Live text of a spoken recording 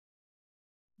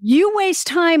You waste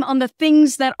time on the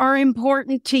things that are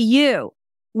important to you.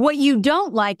 What you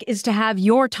don't like is to have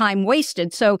your time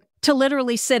wasted. So to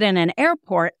literally sit in an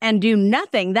airport and do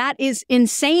nothing, that is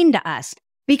insane to us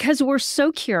because we're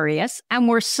so curious and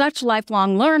we're such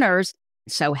lifelong learners.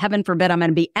 So heaven forbid I'm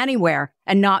going to be anywhere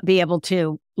and not be able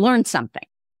to learn something.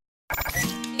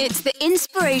 It's the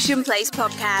Inspiration Place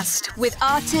podcast with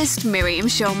artist Miriam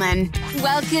Schulman.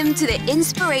 Welcome to the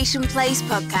Inspiration Place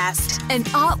podcast, an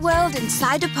art world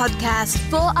insider podcast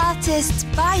for artists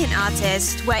by an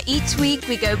artist, where each week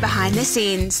we go behind the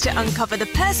scenes to uncover the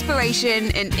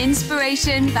perspiration and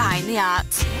inspiration behind the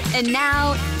art. And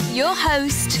now, your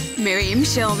host, Miriam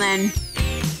Schulman.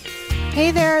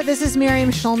 Hey there, this is Miriam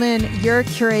Schulman, your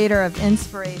curator of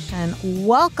inspiration.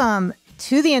 Welcome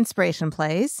to the Inspiration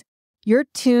Place. You're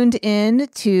tuned in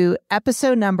to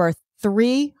episode number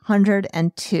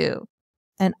 302.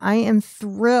 And I am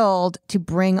thrilled to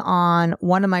bring on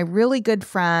one of my really good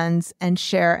friends and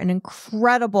share an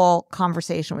incredible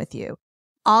conversation with you.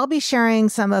 I'll be sharing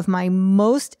some of my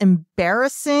most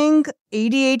embarrassing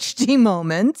ADHD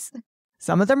moments,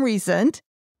 some of them recent,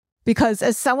 because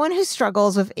as someone who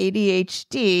struggles with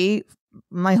ADHD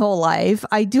my whole life,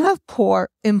 I do have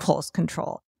poor impulse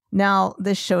control. Now,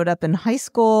 this showed up in high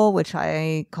school, which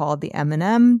I called the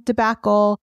M&M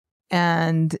debacle,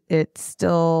 and it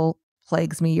still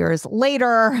plagues me years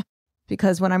later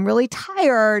because when I'm really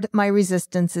tired, my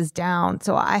resistance is down.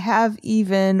 So I have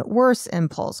even worse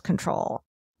impulse control.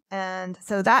 And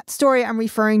so that story I'm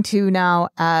referring to now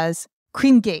as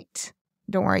Creamgate.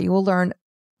 Don't worry, you will learn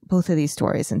both of these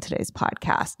stories in today's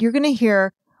podcast. You're going to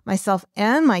hear myself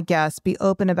and my guests be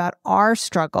open about our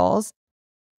struggles.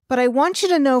 But I want you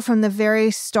to know from the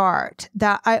very start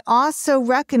that I also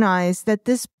recognize that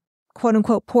this quote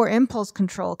unquote poor impulse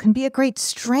control can be a great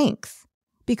strength,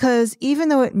 because even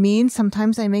though it means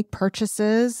sometimes I make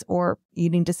purchases or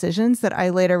eating decisions that I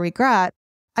later regret,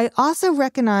 I also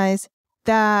recognize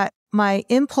that my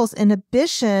impulse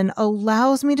inhibition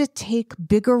allows me to take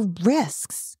bigger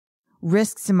risks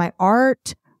in my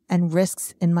art and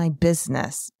risks in my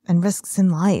business and risks in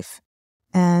life.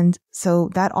 And so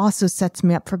that also sets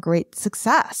me up for great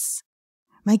success.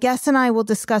 My guest and I will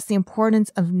discuss the importance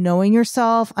of knowing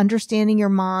yourself, understanding your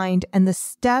mind, and the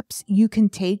steps you can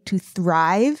take to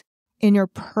thrive in your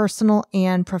personal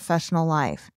and professional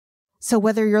life. So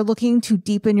whether you're looking to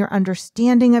deepen your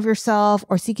understanding of yourself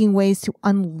or seeking ways to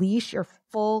unleash your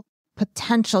full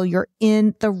potential, you're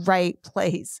in the right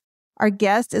place. Our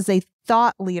guest is a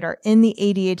thought leader in the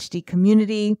ADHD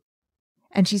community,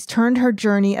 and she's turned her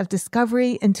journey of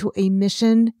discovery into a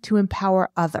mission to empower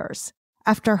others.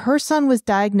 After her son was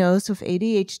diagnosed with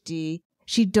ADHD,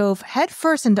 she dove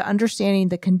headfirst into understanding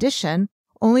the condition,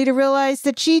 only to realize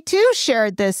that she too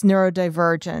shared this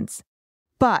neurodivergence.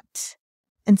 But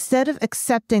instead of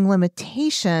accepting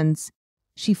limitations,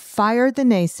 she fired the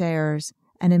naysayers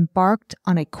and embarked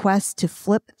on a quest to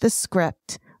flip the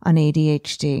script on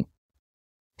ADHD.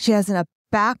 She has a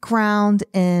background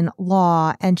in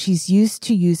law, and she's used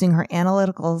to using her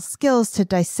analytical skills to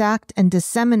dissect and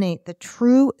disseminate the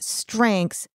true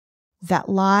strengths that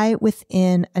lie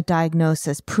within a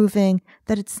diagnosis, proving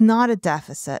that it's not a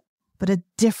deficit, but a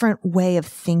different way of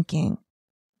thinking.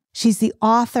 She's the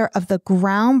author of the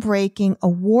groundbreaking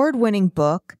award-winning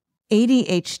book,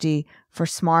 ADHD for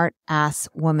Smart Ass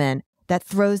Women, that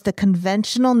throws the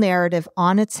conventional narrative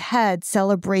on its head,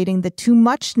 celebrating the too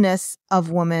muchness of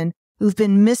women who've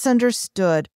been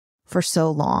misunderstood for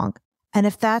so long. And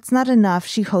if that's not enough,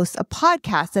 she hosts a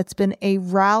podcast that's been a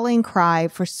rallying cry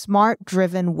for smart,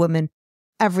 driven women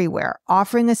everywhere,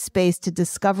 offering a space to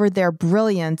discover their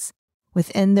brilliance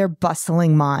within their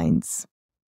bustling minds.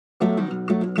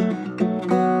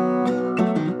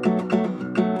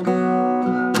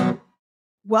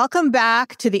 Welcome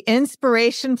back to the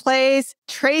Inspiration Place,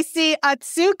 Tracy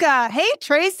Otsuka. Hey,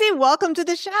 Tracy, welcome to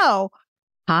the show.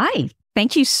 Hi.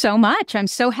 Thank you so much. I'm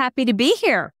so happy to be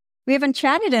here. We haven't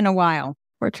chatted in a while.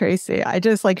 Poor Tracy. I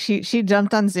just she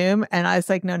jumped on Zoom and I was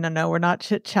like, no, we're not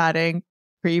chit-chatting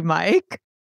pre-mic.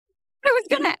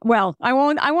 I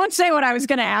won't say what I was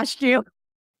going to ask you.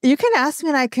 You can ask me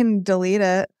and I can delete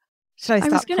it. Should I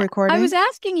stop recording? I was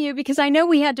asking you because I know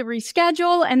we had to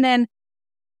reschedule, and then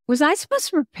was I supposed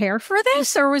to prepare for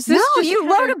this, or was this No, you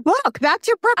wrote a book. That's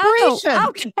your preparation. Oh,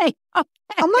 okay.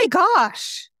 Oh my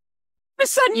gosh. All of a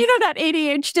sudden, you know that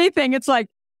ADHD thing. It's like,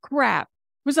 crap.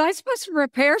 Was I supposed to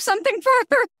prepare something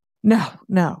further?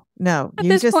 No. At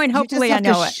this point, hopefully I know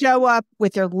it. You just have to show up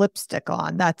with your lipstick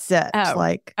on. That's it.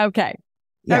 Oh, okay.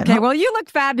 Yeah, okay, well, you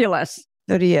look fabulous.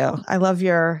 So do you. I love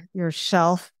your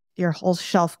shelf. Your whole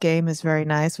shelf game is very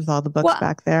nice with all the books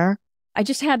back there. I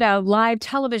just had a live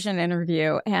television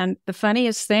interview. And the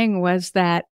funniest thing was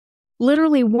that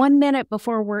literally 1 minute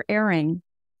before we're airing,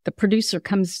 the producer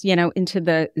comes, into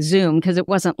the Zoom, because it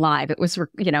wasn't live. It was,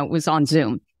 it was on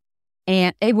Zoom.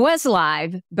 And it was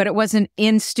live, but it wasn't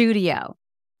in studio.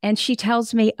 And she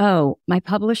tells me, oh, my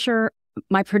producer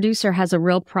has a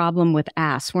real problem with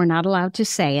ass. We're not allowed to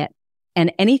say it.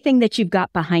 And anything that you've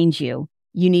got behind you,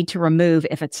 you need to remove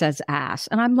if it says ass.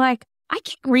 And I'm like, I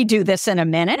can't redo this in a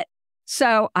minute.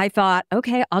 So I thought,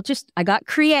 okay, I got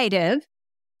creative,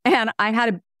 and I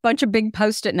had a bunch of big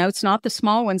Post-it notes, not the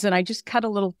small ones. And I just cut a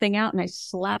little thing out and I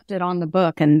slapped it on the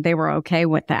book, and they were okay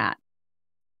with that.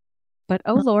 But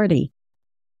oh, Lordy.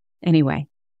 Anyway.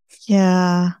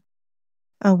 Yeah.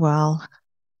 Oh, well.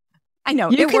 I know.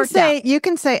 You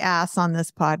can say ass on this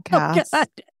podcast.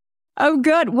 Oh,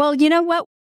 good. Well, you know what?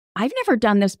 I've never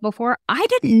done this before. I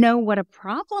didn't know what a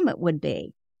problem it would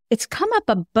be. It's come up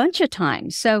a bunch of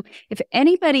times. So if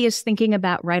anybody is thinking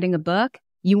about writing a book,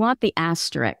 you want the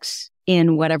asterisks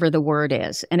in whatever the word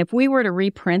is. And if we were to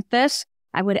reprint this,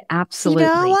 I would absolutely. You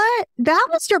know what? That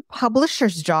was your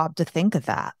publisher's job to think of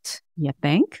that. You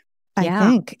think? I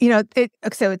think.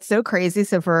 So it's so crazy.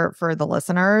 So for the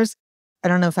listeners, I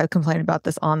don't know if I've complained about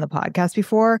this on the podcast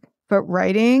before, but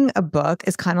writing a book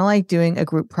is kind of like doing a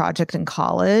group project in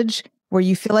college, where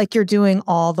you feel like you're doing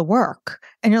all the work.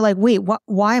 And you're like, wait,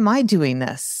 why am I doing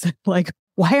this? Like,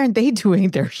 why aren't they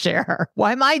doing their share?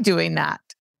 Why am I doing that?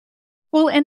 Well,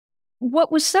 and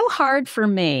what was so hard for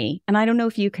me, and I don't know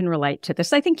if you can relate to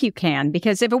this, I think you can,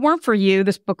 because if it weren't for you,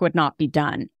 this book would not be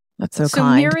done. That's so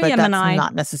kind, Miriam but that's and I,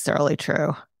 not necessarily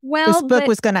true. Well, this book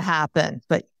was going to happen,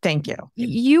 but thank you.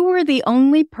 You were the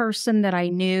only person that I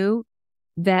knew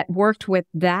that worked with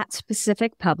that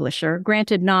specific publisher.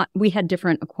 Granted, we had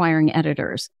different acquiring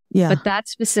editors, but that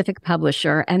specific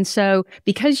publisher. And so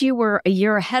because you were a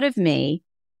year ahead of me,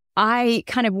 I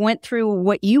kind of went through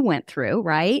what you went through,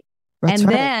 right?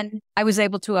 Then I was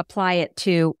able to apply it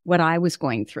to what I was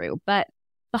going through. But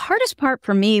the hardest part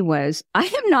for me was I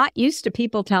am not used to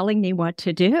people telling me what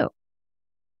to do.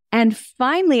 And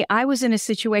finally, I was in a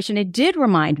situation, it did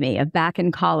remind me of back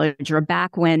in college or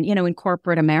back when, in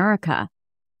corporate America,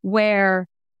 where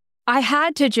I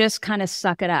had to just kind of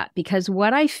suck it up, because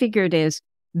what I figured is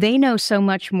they know so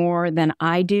much more than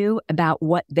I do about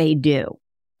what they do.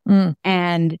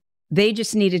 And they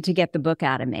just needed to get the book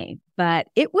out of me. But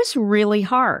it was really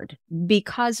hard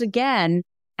because, again,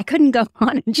 I couldn't go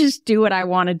on and just do what I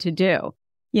wanted to do.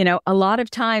 A lot of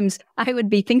times I would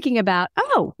be thinking about,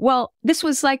 oh, well, this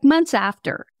was like months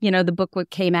after, the book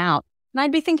came out. And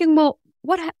I'd be thinking, well,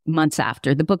 months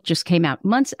after the book just came out,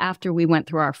 months after we went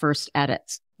through our first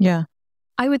edits. Yeah.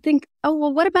 I would think, oh,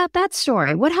 well, what about that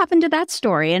story? What happened to that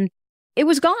story? And it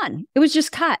was gone. It was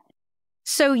just cut.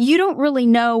 So you don't really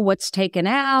know what's taken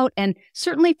out. And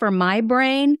certainly for my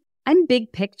brain, I'm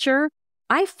big picture.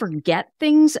 I forget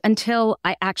things until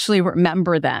I actually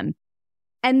remember them.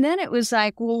 And then it was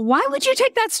like, well, why would you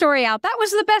take that story out? That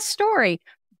was the best story.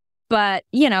 But,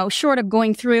 short of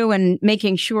going through and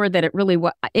making sure that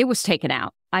it was taken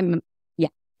out.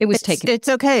 It was taken. It's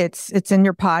okay. It's in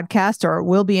your podcast, or it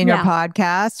will be in your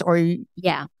podcast, or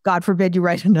God forbid you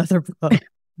write another book. Oh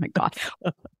my God.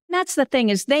 That's the thing,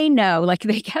 is they know, like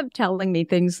they kept telling me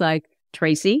things like,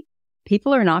 Tracy,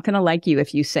 people are not going to like you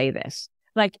if you say this.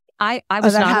 Like I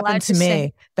was not allowed to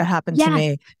say. That happened to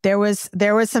me. There was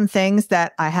some things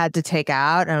that I had to take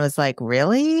out, and I was like,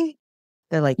 really?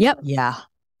 They're like, yep.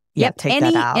 Take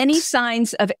that out. Any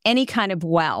signs of any kind of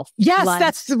wealth.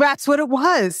 Yes, that's what it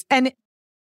was. And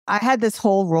I had this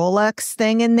whole Rolex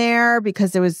thing in there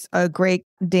because there was a great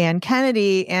Dan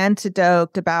Kennedy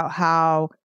anecdote about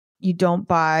how you don't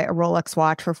buy a Rolex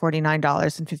watch for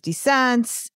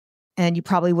 $49.50, and you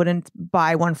probably wouldn't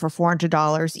buy one for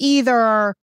 $400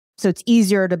 either. So it's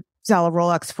easier to sell a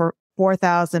Rolex for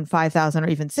 $4,000, $5,000, or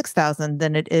even $6,000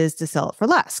 than it is to sell it for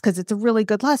less, because it's a really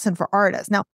good lesson for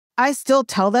artists. Now, I still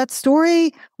tell that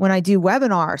story when I do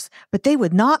webinars, but they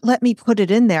would not let me put it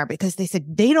in there because they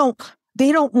said they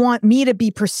don't want me to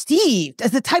be perceived as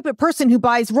the type of person who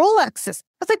buys Rolexes.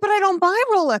 I was like, but I don't buy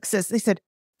Rolexes. They said,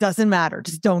 doesn't matter.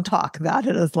 Just don't talk about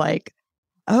it. I was like,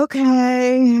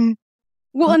 okay.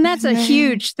 Well, and that's a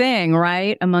huge thing,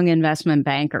 right? Among investment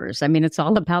bankers. I mean, it's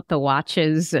all about the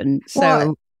watches. And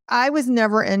so I was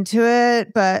never into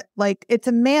it, but like, it's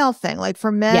a male thing. Like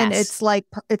for men, it's like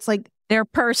their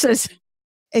purses.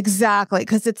 Exactly.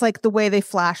 Cause it's like the way they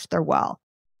flash their wealth.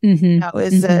 Mm-hmm.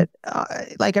 It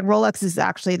like, and Rolex is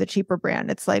actually the cheaper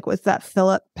brand. It's like, what's that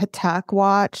Philip Patek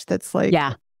watch? That's like,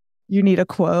 you need a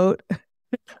quote.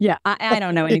 Yeah, I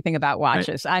don't know anything about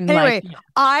watches. I'm Anyway, like,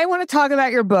 I want to talk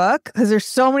about your book because there's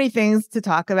so many things to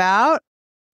talk about.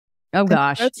 oh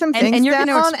gosh. I wrote some things you're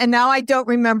down, and now I don't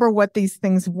remember what these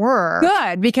things were.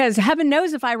 good, because heaven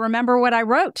knows if I remember what I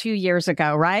wrote 2 years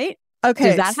ago, right?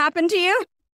 Okay. Does that happen to you?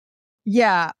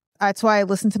 Yeah. That's why I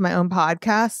listen to my own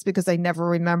podcasts, because I never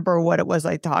remember what it was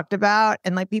I talked about.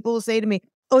 And like people will say to me,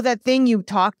 oh, that thing you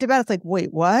talked about. It's like,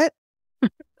 wait, what?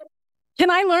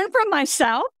 Can I learn from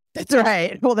myself? That's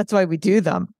right. Well, that's why we do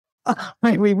them.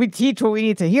 We teach what we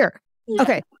need to hear. Yeah.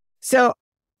 Okay. So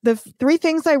the 3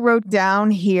 things I wrote down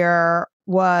here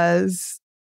was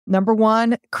number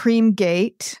 1, Cream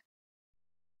Gate.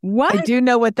 What? I do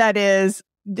know what that is.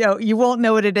 No, you won't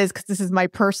know what it is because this is my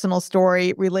personal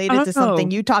story related to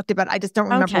something you talked about. I just don't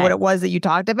remember what it was that you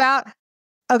talked about.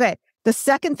 Okay. The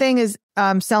second thing is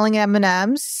selling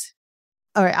M&Ms.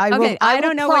 All right. I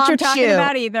don't know what you're talking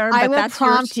about either. But I will that's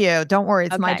prompt you. Don't worry.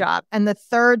 It's my job. And the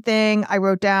third thing I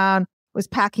wrote down was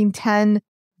packing 10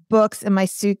 books in my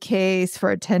suitcase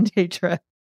for a 10-day trip.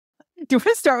 Do you want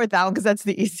to start with that one? Because that's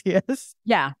the easiest.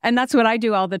 Yeah. And that's what I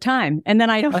do all the time. And then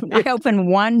I open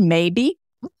one, maybe.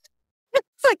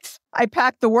 It's like I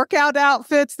pack the workout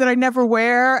outfits that I never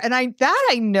wear. And I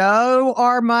know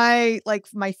are my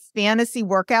fantasy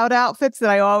workout outfits that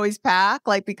I always pack,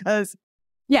 because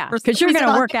yeah, because you're going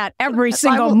to work out every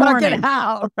single morning.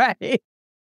 Out, right?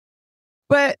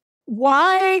 But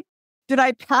why did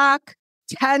I pack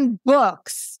 10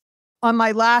 books on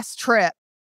my last trip,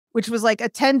 which was like a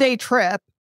 10-day trip?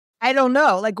 I don't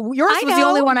know. Yours was the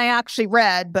only one I actually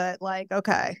read, but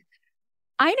okay.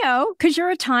 I know, because you're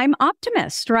a time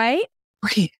optimist, right?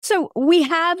 Right. So we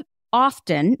have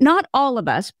often, not all of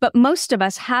us, but most of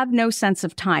us have no sense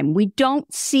of time. We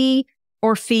don't see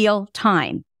or feel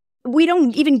time. We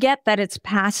don't even get that it's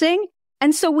passing.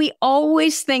 And so we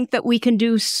always think that we can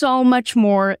do so much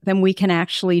more than we can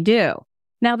actually do.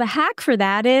 Now, the hack for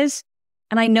that is,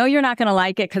 and I know you're not going to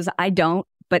like it because I don't,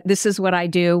 but this is what I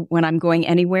do when I'm going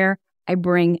anywhere. I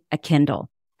bring a Kindle.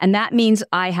 And that means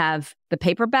I have the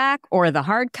paperback or the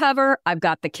hardcover, I've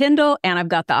got the Kindle, and I've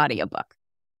got the audiobook.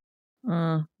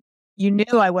 You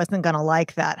knew I wasn't going to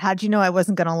like that. How'd you know I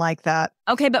wasn't going to like that?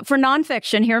 Okay, but for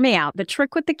nonfiction, hear me out. The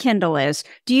trick with the Kindle is,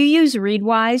 do you use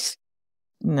Readwise?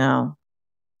 No.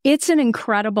 It's an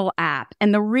incredible app.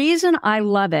 And the reason I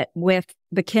love it with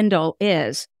the Kindle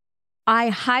is I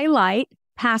highlight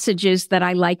passages that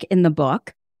I like in the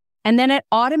book, and then it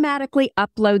automatically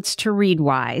uploads to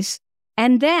Readwise.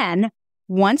 And then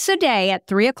once a day at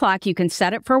 3:00, you can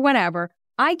set it for whenever.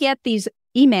 I get these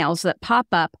emails that pop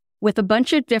up with a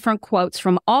bunch of different quotes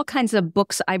from all kinds of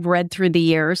books I've read through the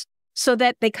years so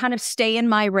that they kind of stay in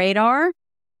my radar.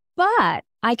 But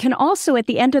I can also, at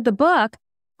the end of the book,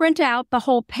 print out the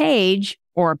whole page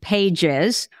or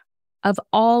pages of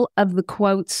all of the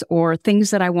quotes or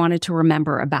things that I wanted to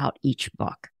remember about each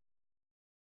book.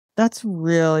 That's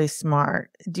really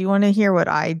smart. Do you want to hear what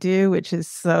I do, which is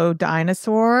so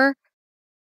dinosaur?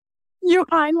 You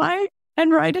highlight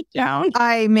and write it down.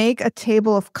 I make a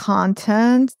table of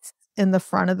contents in the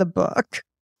front of the book.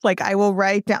 I will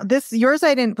write down yours.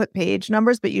 I didn't put page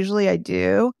numbers, but usually I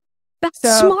do. That's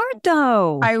smart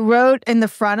though. I wrote in the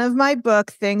front of my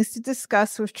book things to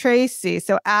discuss with Tracy.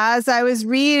 So as I was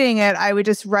reading it, I would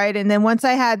just write. And then once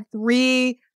I had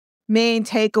 3 main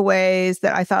takeaways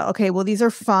that I thought, okay, well, these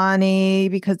are funny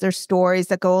because there's stories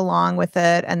that go along with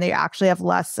it and they actually have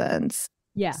lessons.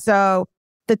 Yeah. So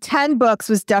the 10 books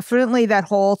was definitely that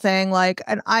whole thing.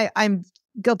 And I'm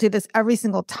guilty of this every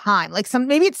single time.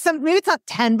 Maybe it's not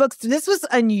 10 books. This was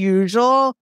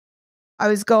unusual. I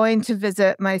was going to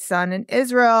visit my son in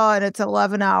Israel and it's an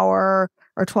 11-hour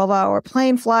or 12-hour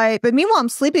plane flight. But meanwhile, I'm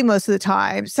sleeping most of the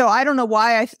time. So I don't know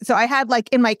why. I had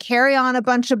in my carry-on a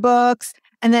bunch of books.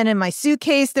 And then in my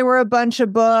suitcase, there were a bunch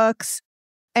of books.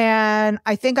 And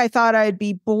I think I thought I'd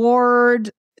be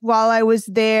bored while I was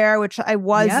there, which I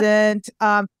wasn't.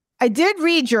 Yep. I did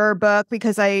read your book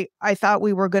because I thought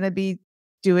we were going to be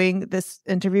doing this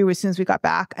interview as soon as we got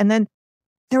back. And then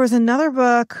there was another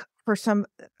book for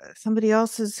somebody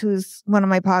else's who's one of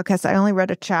my podcasts. I only read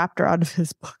a chapter out of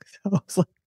his book. So I was like,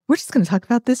 we're just going to talk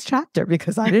about this chapter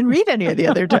because I didn't read any of the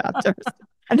other chapters.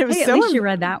 And it was at least you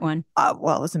read that one.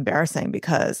 Well, it was embarrassing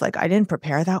because I didn't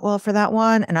prepare that well for that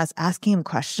one. And I was asking him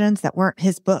questions that weren't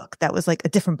his book. That was a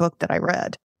different book that I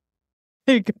read.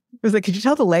 It was could you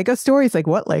tell the Lego story? He's like,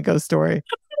 what Lego story?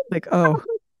 Oh.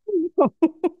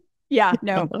 Yeah,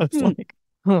 no. I was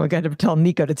I got to tell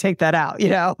Nico to take that out,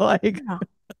 Yeah.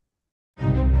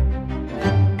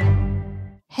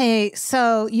 Hey,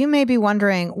 so you may be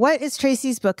wondering, what is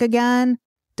Tracy's book again?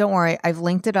 don't worry, I've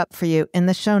linked it up for you in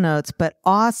the show notes, but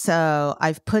also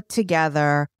I've put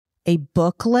together a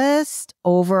book list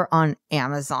over on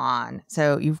Amazon.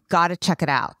 So you've got to check it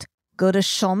out. Go to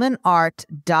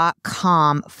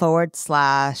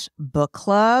schulmanart.com/book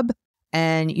club,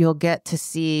 and you'll get to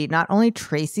see not only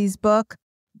Tracy's book,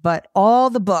 but all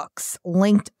the books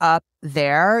linked up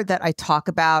there that I talk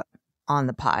about on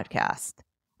the podcast.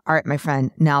 All right, my friend,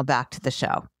 now back to the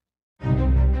show.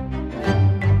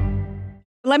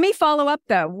 Let me follow up,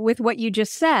 though, with what you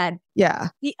just said. Yeah.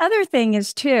 The other thing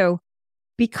is, too,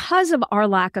 because of our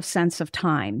lack of sense of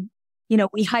time,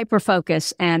 we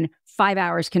hyper-focus and 5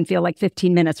 hours can feel like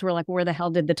 15 minutes. We're like, where the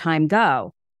hell did the time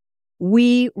go?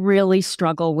 We really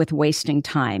struggle with wasting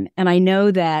time. And I know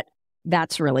that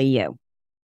that's really you.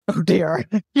 Oh, dear.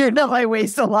 You know I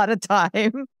waste a lot of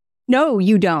time. No,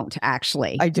 you don't,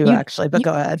 actually. I do, actually, but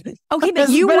go ahead. Okay, but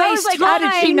you waste time. How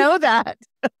did she know that?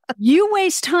 You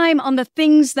waste time on the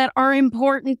things that are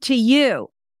important to you.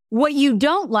 What you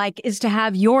don't like is to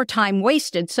have your time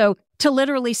wasted. So to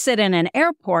literally sit in an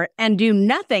airport and do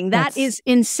nothing, that is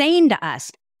insane to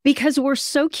us because we're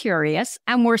so curious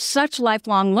and we're such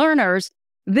lifelong learners.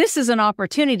 This is an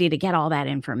opportunity to get all that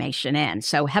information in.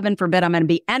 So heaven forbid I'm going to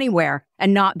be anywhere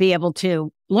and not be able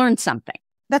to learn something.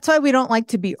 That's why we don't like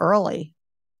to be early.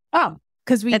 Oh,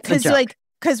 because we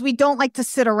don't like to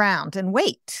sit around and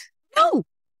wait. No,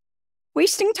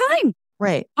 wasting time.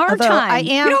 Right. Our time. I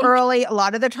am early a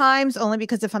lot of the times, only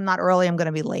because if I'm not early, I'm going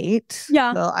to be late.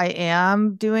 Yeah. So I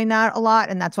am doing that a lot.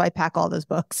 And that's why I pack all those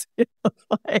books.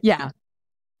 Yeah.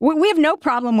 We have no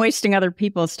problem wasting other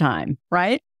people's time,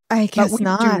 right? I guess but we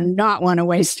do not want to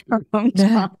waste our own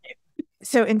time.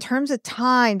 So in terms of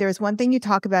time, there's one thing you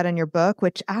talk about in your book,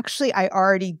 which actually I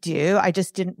already do. I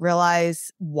just didn't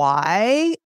realize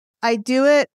why I do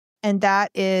it. And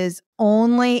that is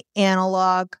only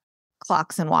analog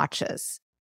clocks and watches,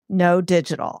 no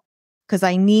digital, because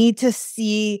I need to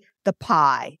see the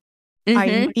pie. Mm-hmm.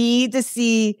 I need to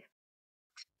see,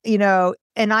 and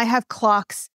I have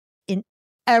clocks in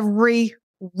every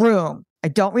room. I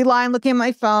don't rely on looking at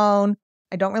my phone.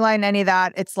 I don't rely on any of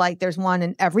that. It's like there's one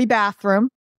in every bathroom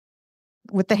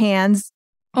with the hands.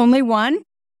 Only one?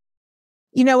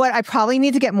 You know what? I probably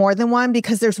need to get more than one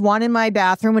because there's one in my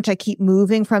bathroom, which I keep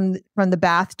moving from the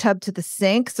bathtub to the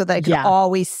sink so that I can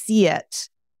always see it.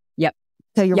 Yep.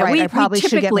 So you're right. I probably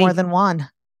should get more than one.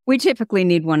 We typically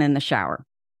need one in the shower.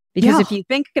 Because if you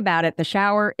think about it, the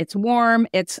shower, it's warm.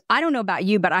 I don't know about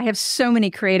you, but I have so many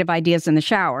creative ideas in the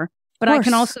shower. But I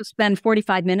can also spend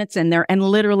 45 minutes in there and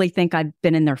literally think I've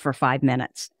been in there for 5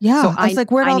 minutes. Yeah. So I was like,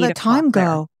 where'd all that time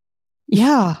go?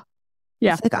 Yeah.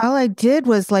 Yeah. It's like all I did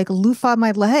was like loofah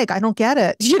my leg. I don't get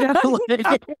it.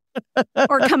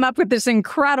 Or come up with this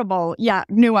incredible,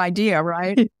 new idea,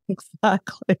 right?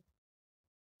 Exactly.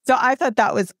 So I thought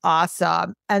that was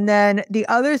awesome. And then the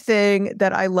other thing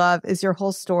that I love is your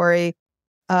whole story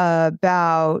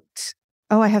about,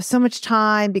 I have so much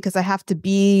time because I have to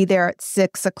be there at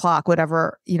 6 o'clock,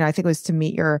 whatever, I think it was to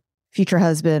meet your future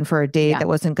husband for a date that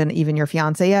wasn't going to even your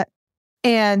fiance yet.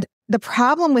 And the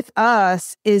problem with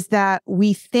us is that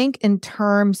we think in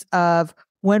terms of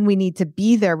when we need to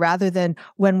be there rather than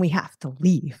when we have to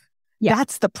leave. Yeah.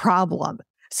 That's the problem.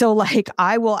 So like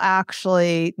I will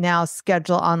actually now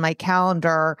schedule on my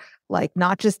calendar, like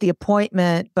not just the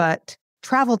appointment, but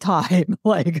travel time.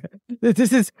 Like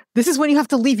this is when you have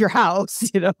to leave your house,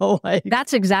 like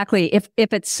that's exactly. If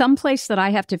it's someplace that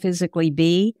I have to physically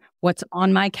be, what's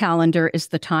on my calendar is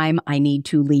the time I need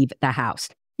to leave the house.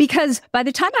 Because by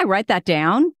the time I write that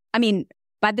down,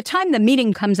 by the time the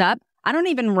meeting comes up, I don't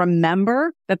even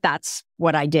remember that that's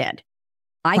what I did.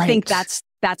 I think that's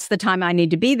the time I need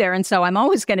to be there. And so I'm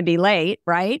always going to be late,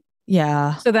 right?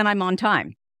 Yeah. So then I'm on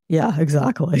time. Yeah,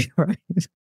 exactly. Right.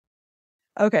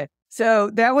 Okay. So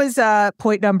that was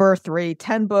point number 3,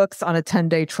 10 books on a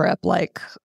 10-day trip. Like,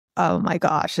 oh my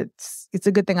gosh, it's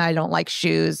a good thing I don't like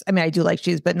shoes. I do like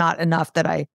shoes, but not enough that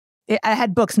I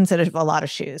had books instead of a lot of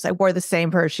shoes. I wore the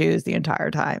same pair of shoes the entire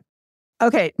time.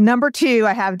 Okay, number 2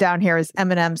 I have down here is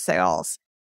M&M sales.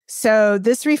 So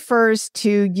this refers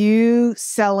to you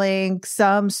selling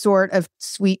some sort of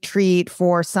sweet treat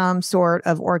for some sort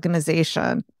of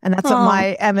organization. And that's what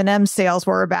my M&M sales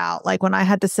were about. Like when I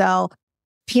had to sell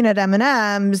peanut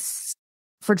M&Ms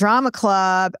for drama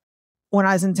club when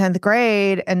I was in 10th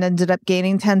grade and ended up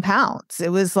gaining 10 pounds. It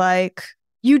was like...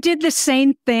 You did the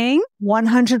same thing?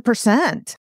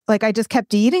 100%. Like I just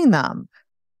kept eating them.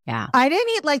 Yeah. I didn't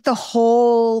eat like the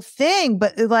whole thing,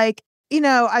 but like,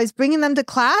 I was bringing them to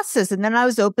classes and then I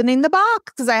was opening the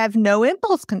box because I have no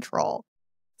impulse control.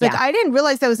 Like I didn't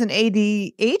realize that was an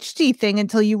ADHD thing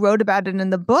until you wrote about it in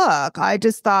the book. I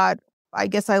just thought, I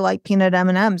guess I like peanut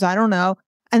M&Ms. I don't know.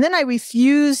 And then I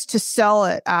refused to sell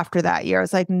it after that year. I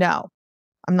was like, no,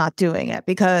 I'm not doing it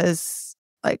because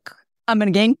like, I'm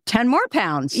going to gain 10 more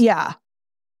pounds. Yeah.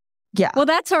 Yeah. Well,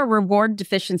 that's our reward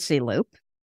deficiency loop.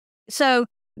 So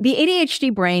the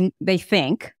ADHD brain, they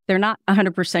think, they're not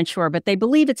 100% sure, but they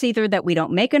believe it's either that we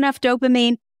don't make enough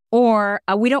dopamine or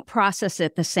we don't process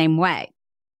it the same way.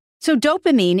 So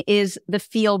dopamine is the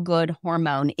feel-good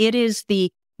hormone. It is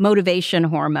the motivation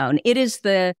hormone. It is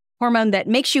the hormone that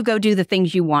makes you go do the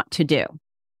things you want to do.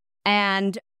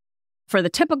 And for the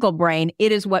typical brain,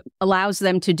 it is what allows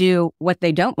them to do what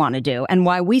they don't want to do and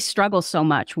why we struggle so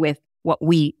much with what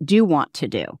we do want to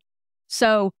do.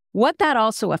 So what that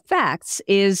also affects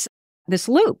is this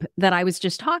loop that I was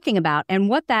just talking about. And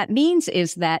what that means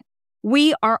is that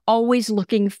we are always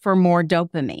looking for more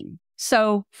dopamine.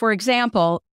 So, for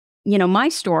example, my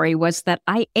story was that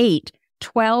I ate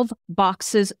 12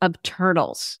 boxes of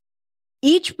turtles.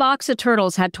 Each box of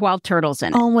turtles had 12 turtles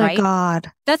in it. Oh my right?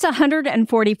 God. That's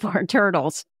 144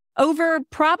 turtles over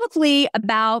probably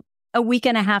about a week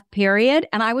and a half period.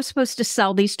 And I was supposed to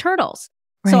sell these turtles.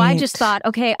 Right. So I just thought,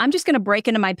 okay, I'm just going to break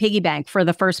into my piggy bank for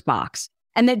the first box.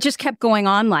 And it just kept going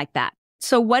on like that.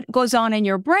 So what goes on in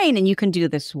your brain, and you can do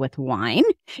this with wine,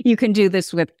 you can do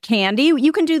this with candy,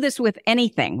 you can do this with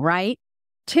anything, right?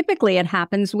 Typically it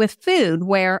happens with food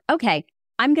where, okay,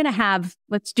 I'm going to have,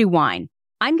 let's do wine.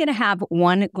 I'm going to have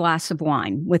one glass of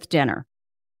wine with dinner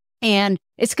and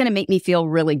it's going to make me feel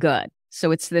really good.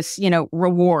 So it's this,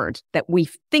 reward that we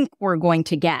think we're going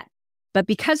to get. But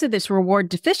because of this reward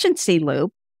deficiency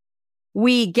loop,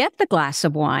 we get the glass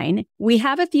of wine, we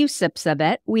have a few sips of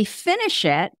it, we finish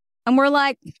it, and we're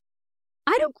like,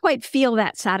 I don't quite feel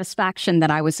that satisfaction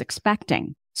that I was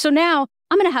expecting. So now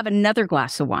I'm going to have another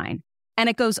glass of wine. And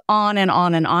it goes on and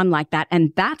on and on like that.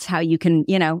 And that's how you can,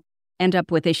 end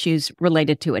up with issues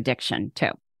related to addiction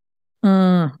too.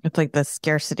 It's like the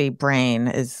scarcity brain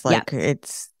is like,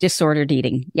 it's disordered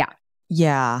eating. Yeah.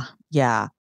 Yeah. Yeah.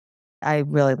 I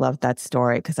really love that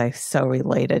story because I so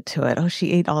related to it. Oh,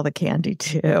 she ate all the candy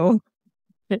too.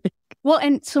 Well,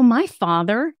 and so my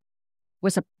father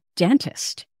was a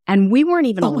dentist and we weren't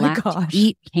even allowed to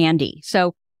eat candy.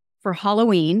 So for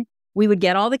Halloween, we would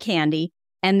get all the candy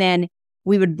and then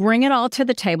we would bring it all to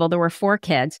the table. There were 4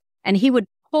 kids and he would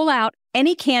pull out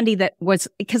any candy that was,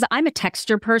 because I'm a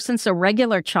texture person. So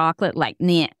regular chocolate, like,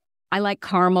 nah. I like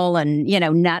caramel and,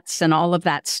 nuts and all of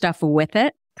that stuff with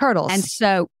it. Turtles. And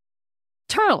so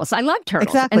turtles, I love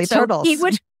turtles. Exactly, and so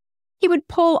turtles. He would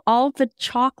pull all the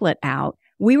chocolate out.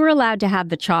 We were allowed to have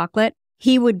the chocolate.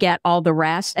 He would get all the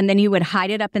rest and then he would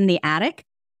hide it up in the attic.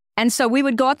 And so we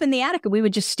would go up in the attic and we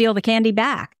would just steal the candy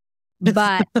back.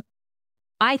 But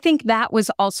I think that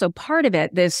was also part of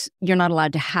it, this you're not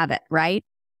allowed to have it, right?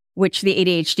 Which the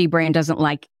ADHD brain doesn't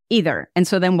like either. And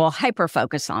so then we'll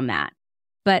hyper-focus on that.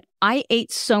 But I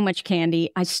ate so much candy.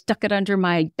 I stuck it under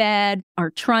my bed, our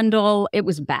trundle. It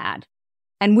was bad.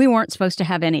 And we weren't supposed to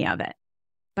have any of it.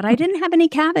 But I didn't have any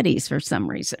cavities for some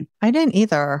reason. I didn't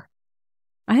either.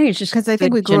 I think it's just because I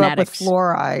think we grew genetics. up with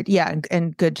fluoride. Yeah.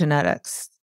 And good genetics.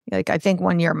 Like, I think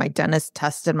one year my dentist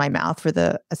tested my mouth for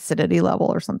the acidity level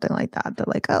or something like that. They're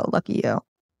like, oh, lucky you.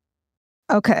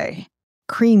 Okay.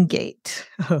 Creamgate.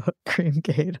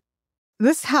 Creamgate.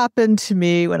 This happened to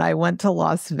me when I went to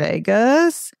Las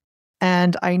Vegas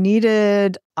and I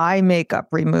needed eye makeup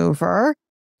remover.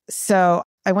 So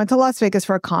I went to Las Vegas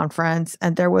for a conference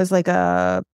and there was like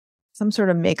some sort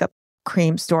of makeup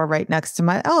cream store right next to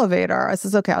my elevator. I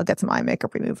says, okay, I'll get some eye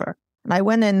makeup remover. And I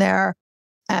went in there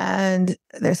and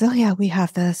they said, oh yeah, we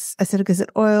have this. I said, is it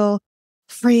oil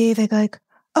free? They're like,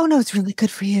 oh no, it's really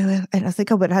good for you. And I was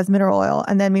like, oh, but it has mineral oil.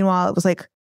 And then meanwhile, it was like,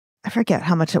 I forget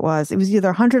how much it was. It was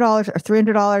either $100 or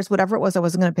 $300, whatever it was. I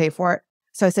wasn't going to pay for it.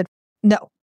 So I said, no,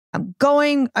 I'm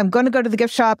going to go to the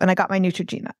gift shop. And I got my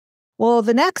Neutrogena. Well,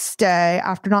 the next day,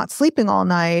 after not sleeping all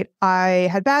night, I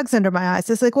had bags under my eyes.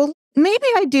 It's like, well, maybe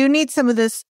I do need some of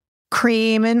this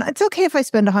cream. And it's okay if I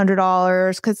spend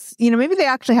 $100 because, maybe they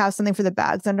actually have something for the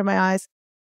bags under my eyes.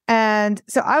 And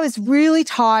so I was really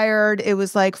tired. It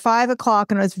was like 5:00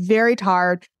 and I was very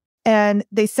tired. And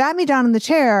they sat me down in the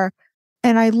chair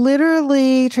and I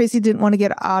literally, Tracy, didn't want to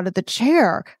get out of the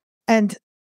chair. And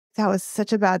that was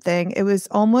such a bad thing. It was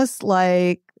almost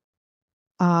like,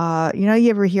 you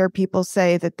ever hear people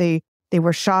say that they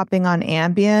were shopping on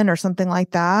Ambien or something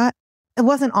like that? It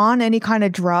wasn't on any kind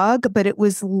of drug, but it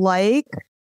was like,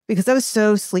 because I was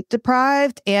so sleep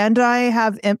deprived and I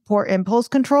have poor impulse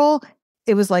control,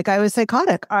 it was like I was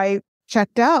psychotic. I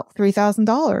checked out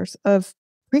 $3,000 of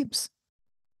creams.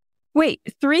 Wait,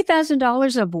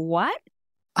 $3,000 of what?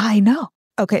 I know.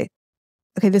 Okay.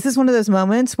 okay, this is one of those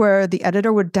moments where the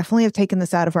editor would definitely have taken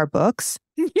this out of our books.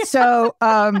 Yeah. So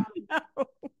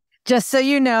just so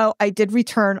you know, I did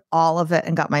return all of it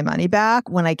and got my money back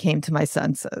when I came to my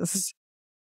senses.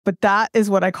 But that is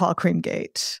what I call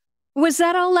Creamgate. Was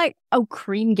that all like,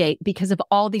 Creamgate, because of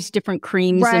all these different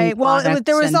creams? Right. And Well,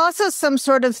 there was also some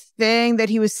sort of thing that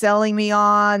he was selling me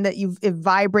on that it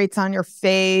vibrates on your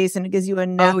face and it gives you a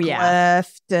neck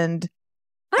lift. And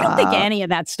I don't think any of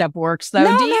that stuff works, though.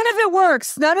 No, none of it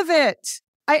works. None of it.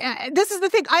 This is the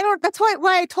thing. That's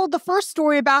why I told the first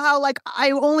story about how like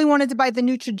I only wanted to buy the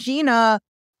Neutrogena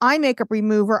eye makeup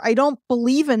remover. I don't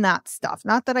believe in that stuff.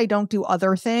 Not that I don't do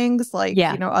other things like,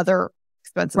 other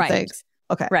expensive things.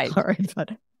 Okay. Right. All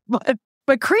right.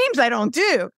 But creams I don't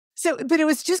do. So, but it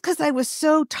was just because I was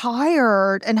so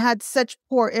tired and had such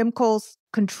poor impulse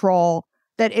control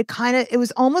that it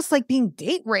was almost like being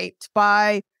date raped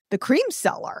by the cream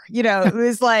seller. It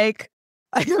was like,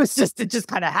 it just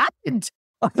kind of happened.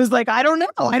 I was like, I don't know.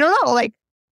 Like,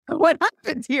 what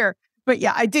happened here? But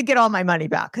yeah, I did get all my money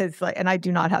back and I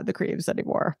do not have the creams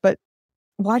anymore. But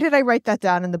why did I write that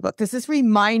down in the book? Does this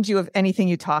remind you of anything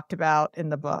you talked about in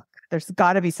the book? There's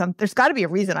got to be a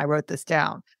reason I wrote this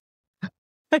down.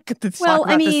 I could talk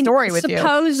about the story with you.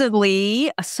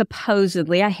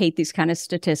 Supposedly, I hate these kind of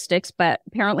statistics, but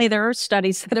apparently there are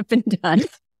studies that have been done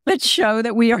that show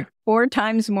that we are 4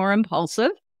 times more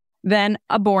impulsive than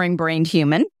a boring-brained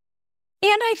human. And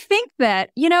I think that,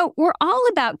 we're all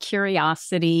about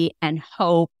curiosity and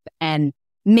hope and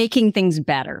making things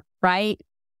better, right?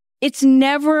 It's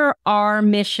never our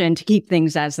mission to keep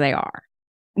things as they are,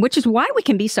 which is why we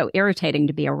can be so irritating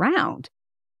to be around,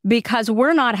 because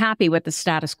we're not happy with the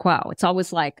status quo. It's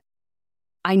always like,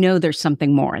 I know there's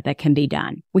something more that can be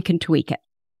done. We can tweak it.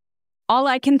 All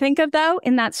I can think of, though,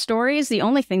 in that story is the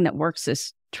only thing that works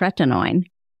is tretinoin.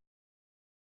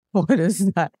 What is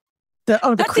that? The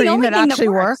cream that actually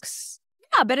works?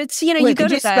 Yeah, but it's, you go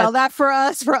to spell that for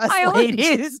us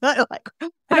ladies? I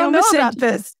don't know about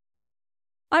this.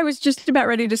 I was just about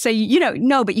ready to say,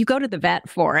 no, but you go to the vet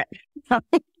for it.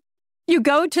 You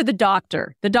go to the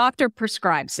doctor. The doctor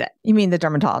prescribes it. You mean the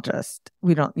dermatologist?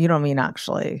 You don't mean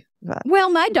actually that. Well,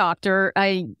 my doctor,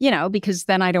 because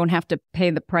then I don't have to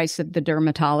pay the price of the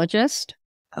dermatologist.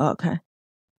 Okay.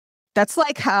 That's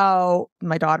like how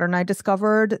my daughter and I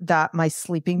discovered that my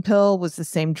sleeping pill was the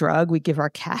same drug we give our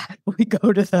cat. We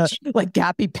go to the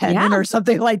gabapentin or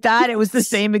something like that. It was the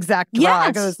same exact drug.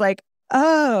 Yes. I was like,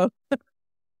 oh.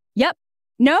 Yep.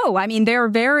 No, I mean, they're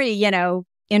very,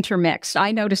 intermixed.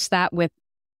 I noticed that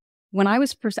when I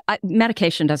was,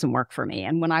 medication doesn't work for me.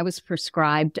 And when I was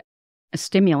prescribed a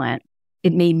stimulant,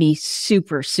 it made me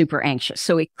super, super anxious.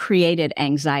 So it created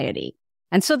anxiety.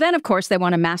 And so then, of course, they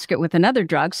want to mask it with another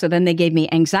drug. So then they gave me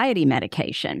anxiety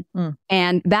medication.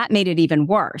 And that made it even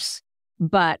worse.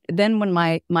 But then when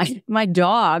my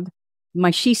dog,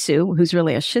 my Shih Tzu, who's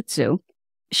really a Shih Tzu,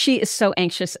 she is so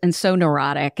anxious and so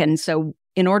neurotic. And so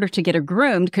in order to get her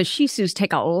groomed, because Shih Tzus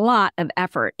take a lot of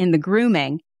effort in the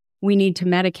grooming, we need to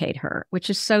medicate her, which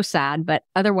is so sad. But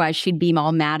otherwise, she'd be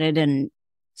all matted. And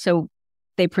so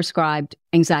they prescribed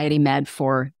anxiety med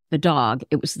for the dog.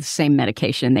 It was the same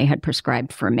medication they had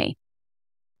prescribed for me.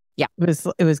 Yeah.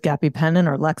 It was gabapentin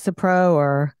or Lexapro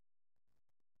or,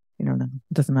 you don't know.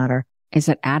 It doesn't matter. Is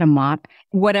it Atamot?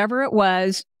 Whatever it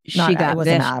was, she got it was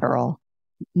an Adderall.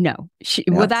 No.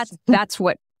 That's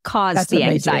what caused the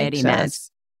anxiety meds.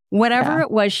 Whatever it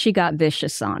was, she got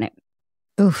vicious on it.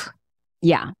 Oof.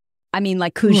 Yeah. I mean,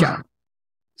 like Cujo.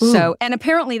 So, and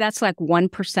apparently that's like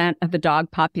 1% of the dog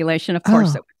population. Of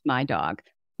course, it was my dog.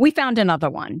 We found another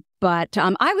one, but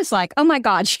I was like, oh my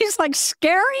God, she's like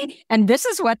scary. And this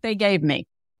is what they gave me.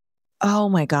 Oh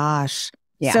my gosh.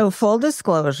 Yeah. So full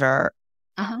disclosure,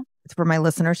 it's for my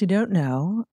listeners who don't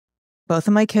know, both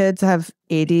of my kids have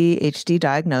ADHD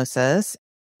diagnosis.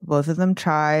 Both of them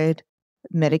tried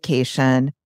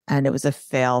medication and it was a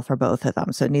fail for both of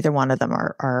them. So neither one of them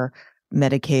are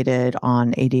medicated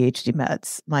on ADHD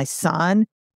meds. My son,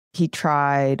 he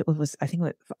tried,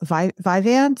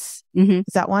 Vyvanse?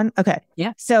 Is that one? Okay.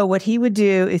 Yeah. So what he would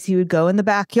do is he would go in the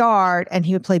backyard and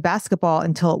he would play basketball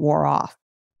until it wore off.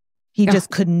 He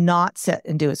just could not sit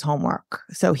and do his homework.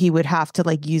 So he would have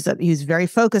to use it. He was very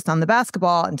focused on the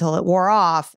basketball until it wore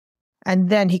off. And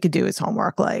then he could do his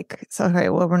homework. Okay,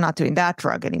 well, we're not doing that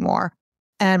drug anymore.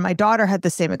 And my daughter had the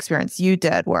same experience you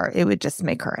did where it would just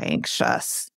make her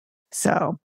anxious.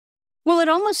 So. Well, it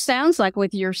almost sounds like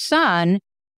with your son.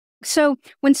 So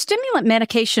when stimulant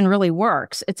medication really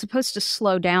works, it's supposed to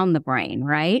slow down the brain,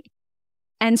 right?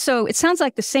 And so it sounds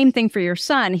like the same thing for your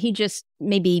son. He just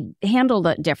maybe handled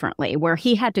it differently, where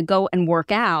he had to go and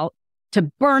work out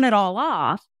to burn it all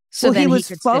off. So well, then he was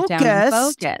could focused. sit down and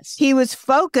focus. He was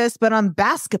focused, but on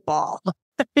basketball.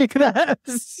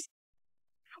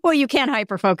 Well, you can't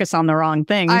hyper-focus on the wrong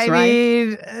things, I right?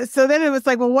 mean, so then it was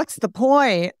like, well, what's the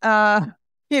point?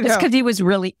 It's because he was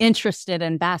really interested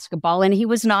in basketball and he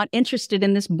was not interested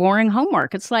in this boring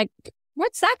homework. It's like,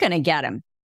 what's that going to get him?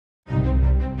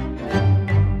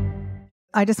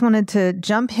 I just wanted to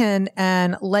jump in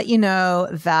and let you know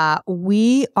that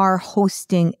we are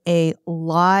hosting a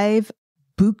live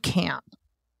boot camp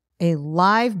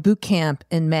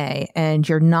in May, and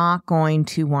you're not going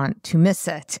to want to miss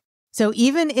it. So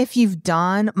even if you've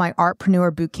done my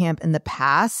Artpreneur bootcamp in the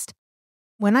past,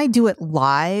 when I do it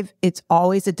live, it's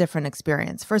always a different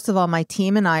experience. First of all, my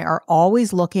team and I are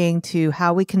always looking to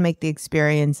how we can make the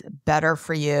experience better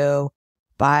for you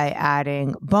by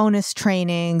adding bonus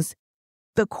trainings.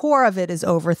 The core of it is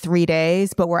over 3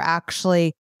 days, but we're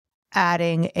actually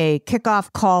adding a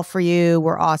kickoff call for you.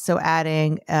 We're also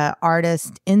adding an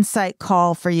artist insight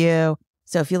call for you.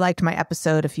 So if you liked my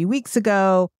episode a few weeks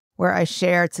ago where I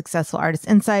shared successful artist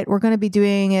insight, we're going to be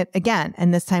doing it again,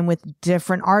 and this time with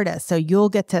different artists. So you'll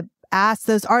get to ask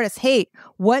those artists, hey,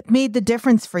 what made the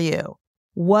difference for you?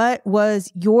 What was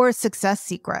your success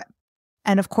secret?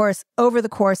 And of course, over the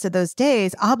course of those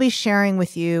days, I'll be sharing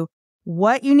with you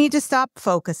what you need to stop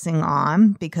focusing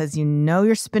on because you know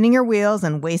you're spinning your wheels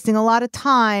and wasting a lot of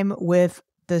time with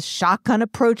the shotgun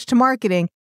approach to marketing,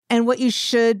 and what you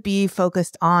should be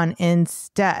focused on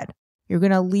instead. You're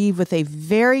going to leave with a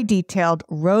very detailed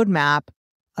roadmap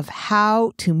of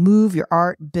how to move your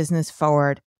art business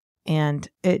forward, and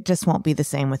it just won't be the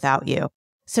same without you.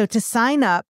 So to sign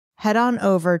up, head on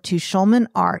over to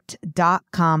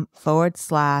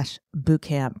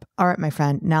schulmanart.com/bootcamp. All right, my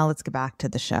friend, now let's get back to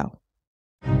the show.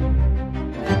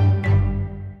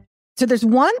 So there's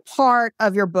one part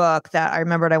of your book that I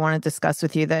remembered I want to discuss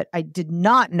with you that I did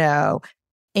not know.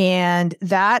 And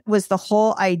that was the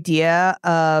whole idea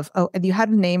of, you had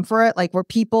a name for it, like where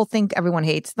people think everyone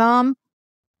hates them.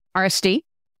 RSD?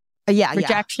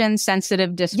 Rejection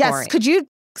sensitive dysphoria. Yes. Could you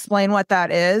explain what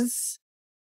that is?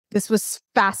 This was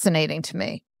fascinating to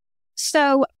me.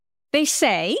 So they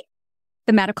say,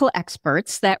 the medical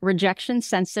experts, that rejection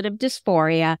sensitive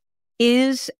dysphoria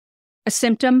is a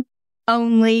symptom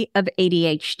only of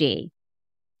ADHD.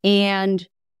 And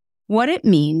what it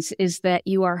means is that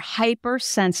you are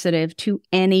hypersensitive to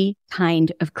any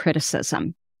kind of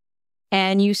criticism.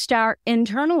 And you start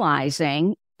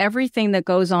internalizing everything that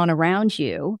goes on around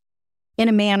you in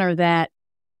a manner that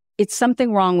it's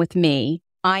something wrong with me.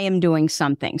 I am doing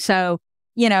something. So,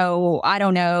 I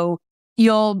don't know,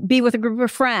 you'll be with a group of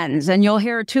friends and you'll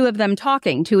hear two of them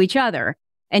talking to each other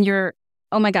and you're,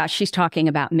 oh my gosh, she's talking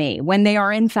about me, when they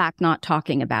are in fact not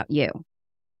talking about you.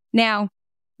 Now,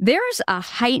 there's a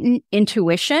heightened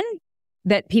intuition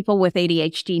that people with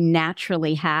ADHD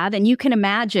naturally have. And you can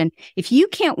imagine if you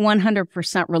can't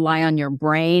 100% rely on your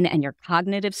brain and your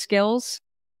cognitive skills,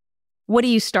 what do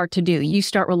you start to do? You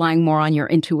start relying more on your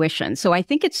intuition. So I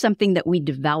think it's something that we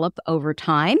develop over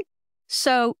time.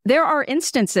 So there are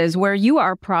instances where you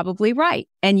are probably right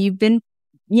and you've been,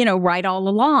 right all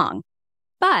along.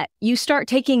 But you start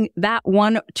taking that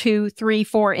 1, 2, 3,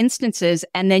 4 instances,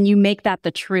 and then you make that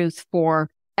the truth for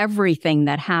everything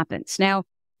that happens. Now,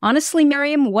 honestly,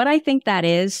 Miriam, what I think that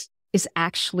is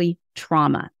actually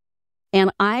trauma.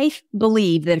 And I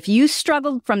believe that if you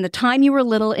struggled from the time you were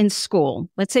little in school,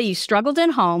 let's say you struggled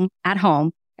at home,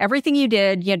 everything you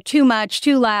did, you had too much,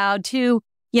 too loud, you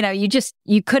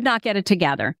could not get it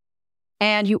together.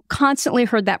 And you constantly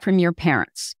heard that from your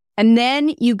parents. And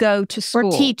then you go to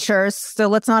school. Or teachers. So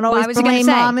let's not always blame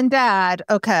mom and dad.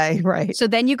 Okay, right. So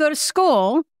then you go to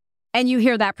school and you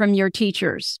hear that from your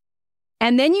teachers.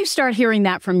 And then you start hearing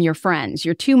that from your friends.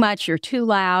 You're too much, you're too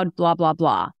loud, blah, blah,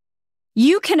 blah.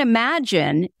 You can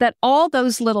imagine that all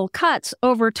those little cuts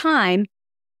over time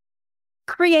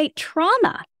create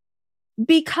trauma,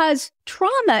 because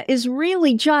trauma is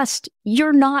really just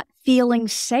you're not feeling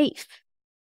safe.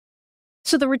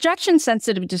 So the rejection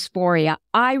sensitive dysphoria,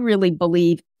 I really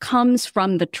believe, comes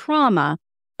from the trauma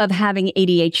of having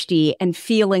ADHD and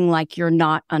feeling like you're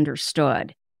not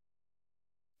understood.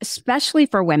 Especially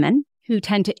for women who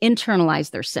tend to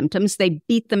internalize their symptoms, they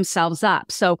beat themselves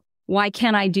up. So why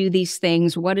can't I do these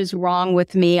things? What is wrong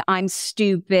with me? I'm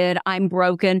stupid. I'm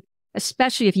broken,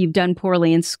 especially if you've done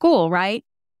poorly in school, right?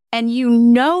 And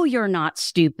you're not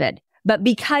stupid, but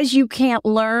because you can't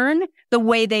learn the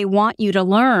way they want you to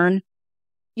learn,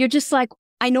 you're just like,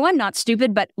 I know I'm not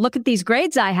stupid, but look at these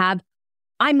grades I have.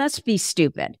 I must be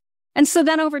stupid. And so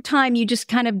then over time, you just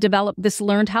kind of develop this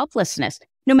learned helplessness.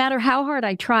 No matter how hard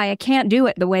I try, I can't do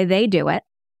it the way they do it.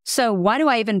 So why do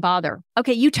I even bother?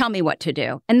 Okay, you tell me what to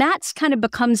do. And that's kind of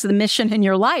becomes the mission in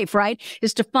your life, right?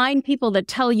 Is to find people that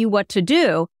tell you what to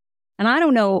do. And I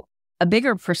don't know a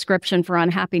bigger prescription for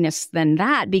unhappiness than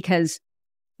that, because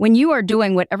when you are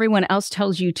doing what everyone else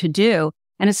tells you to do,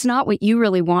 and it's not what you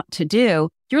really want to do,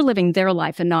 you're living their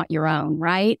life and not your own,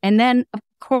 right? And then, of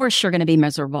course, you're going to be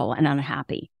miserable and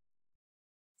unhappy.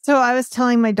 So I was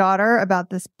telling my daughter about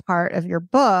this part of your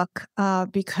book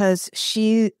because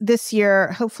this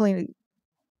year, hopefully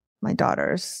my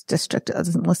daughter's district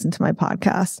doesn't listen to my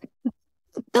podcast.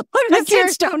 My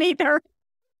kids don't either.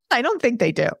 I don't think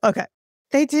they do. Okay.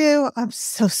 They do. I'm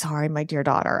so sorry, my dear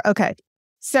daughter. Okay.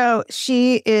 So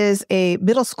she is a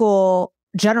middle school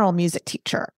general music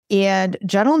teacher, and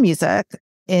general music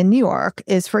in New York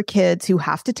is for kids who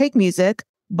have to take music,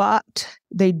 but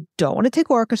they don't want to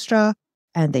take orchestra,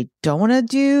 and they don't want to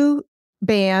do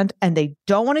band, and they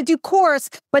don't want to do chorus,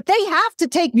 but they have to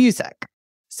take music.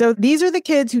 So these are the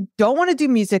kids who don't want to do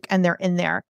music, and they're in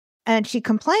there. And she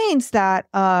complains that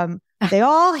they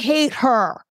all hate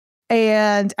her,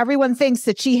 and everyone thinks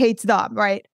that she hates them,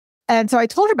 right? And so I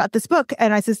told her about this book,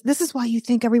 and I says, this is why you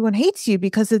think everyone hates you,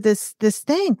 because of this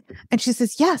thing. And she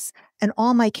says, yes. And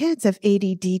all my kids have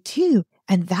ADD too.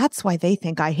 And that's why they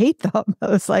think I hate them. I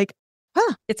was like,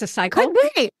 huh. It's a cycle. Could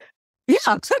be.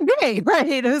 Yeah, could be. Right.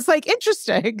 It was like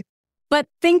interesting. But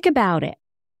think about it.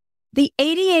 The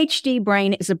ADHD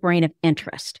brain is a brain of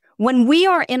interest. When we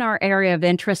are in our area of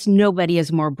interest, nobody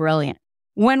is more brilliant.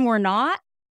 When we're not,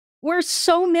 we're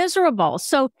so miserable.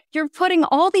 So you're putting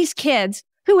all these kids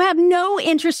who have no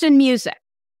interest in music.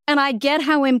 And I get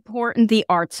how important the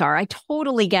arts are. I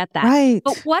totally get that. Right.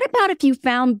 But what about if you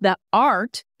found the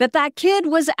art that kid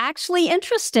was actually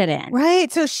interested in?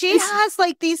 Right. So she has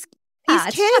like these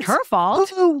it's kids. Not her fault.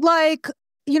 Who like,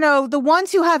 the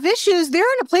ones who have issues, they're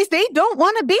in a place they don't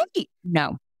want to be.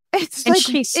 No. It's and like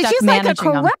she's like a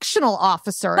correctional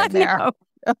officer in there.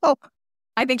 Oh.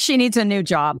 I think she needs a new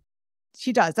job.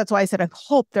 She does. That's why I said I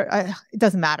hope it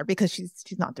doesn't matter, because she's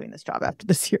not doing this job after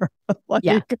this year.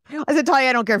 Yeah. I said, Talia,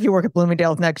 I don't care if you work at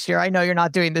Bloomingdale's next year. I know you're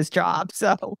not doing this job.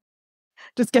 So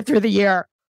just get through the year.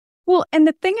 Well, and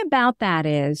the thing about that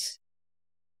is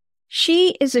she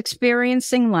is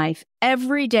experiencing life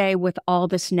every day with all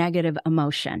this negative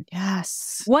emotion.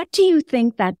 Yes. What do you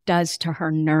think that does to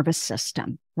her nervous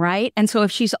system, right? And so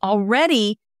if she's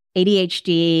already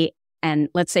ADHD and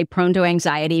let's say prone to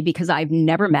anxiety, because I've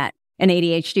never met an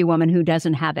ADHD woman who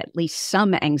doesn't have at least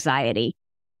some anxiety,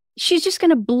 she's just going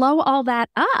to blow all that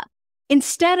up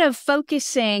instead of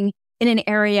focusing in an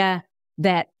area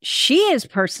that she is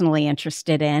personally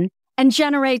interested in and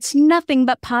generates nothing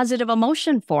but positive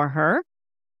emotion for her.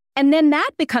 And then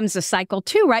that becomes a cycle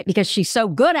too, right? Because she's so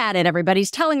good at it. Everybody's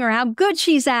telling her how good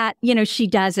she's at, she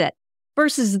does it.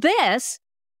 Versus this,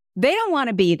 they don't want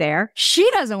to be there. She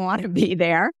doesn't want to be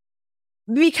there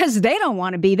because they don't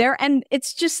want to be there. And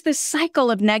it's just this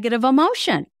cycle of negative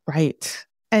emotion. Right.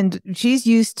 And she's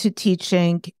used to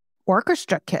teaching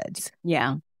orchestra kids.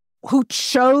 Yeah. Who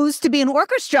chose to be in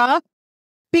orchestra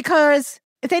because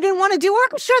if they didn't want to do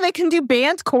orchestra, they can do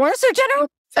band, chorus, or general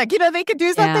music. They could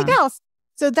do something else.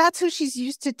 So that's who she's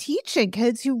used to teaching,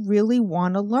 kids who really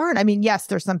want to learn. I mean, yes,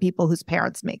 there's some people whose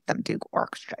parents make them do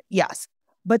orchestra. Yes.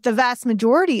 But the vast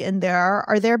majority in there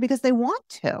are there because they want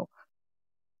to.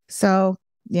 So,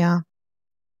 yeah.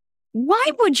 Why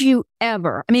would you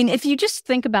ever? I mean, if you just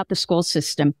think about the school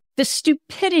system, the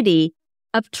stupidity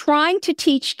of trying to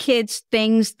teach kids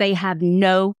things they have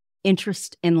no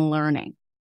interest in learning.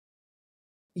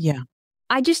 Yeah.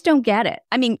 I just don't get it.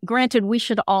 I mean, granted, we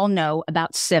should all know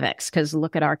about civics because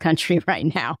look at our country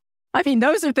right now. I mean,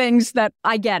 those are things that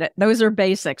I get it. Those are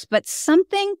basics. But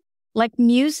something like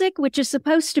music, which is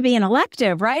supposed to be an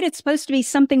elective, right? It's supposed to be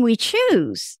something we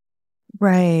choose.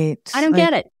 Right. I don't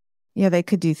get it. Yeah, they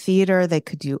could do theater, they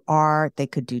could do art, they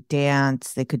could do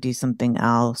dance, they could do something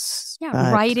else.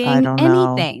 Yeah, writing,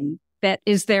 anything that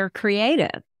is their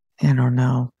creative. I don't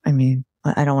know. I mean,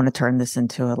 I don't want to turn this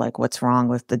into what's wrong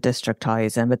with the district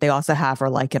Talia's in, but they also have her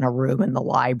in a room in the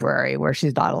library where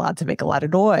she's not allowed to make a lot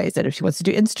of noise. And if she wants to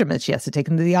do instruments, she has to take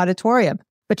them to the auditorium.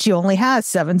 But she only has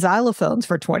 7 xylophones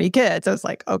for 20 kids. I was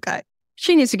like, okay.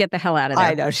 She needs to get the hell out of there.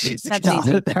 I know. She needs to get out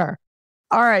of there.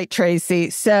 All right, Tracy.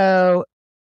 So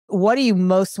what do you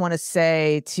most want to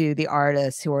say to the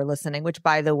artists who are listening, which,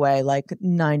 by the way,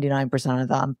 99% of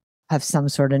them have some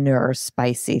sort of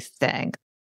neurospicy thing?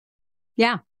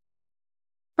 Yeah.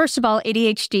 First of all,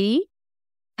 ADHD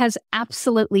has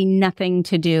absolutely nothing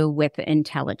to do with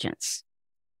intelligence.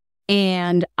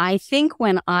 And I think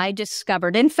when I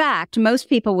discovered, in fact, most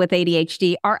people with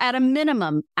ADHD are at a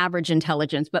minimum average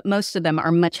intelligence, but most of them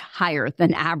are much higher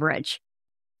than average.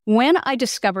 when I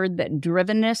discovered that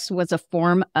drivenness was a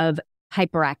form of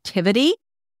hyperactivity,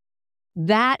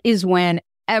 that is when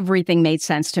everything made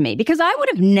sense to me, because I would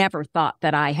have never thought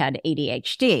that I had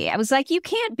ADHD. I was like, you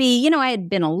can't be, I had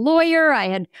been a lawyer. I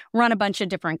had run a bunch of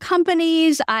different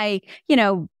companies. I,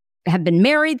 have been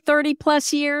married 30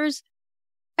 plus years.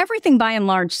 Everything by and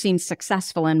large seemed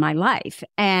successful in my life,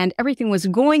 and everything was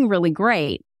going really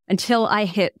great until I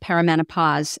hit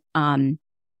perimenopause,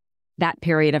 that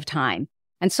period of time.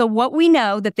 And so what we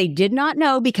know that they did not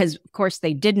know, because of course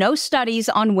they did no studies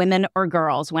on women or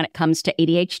girls when it comes to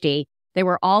ADHD. They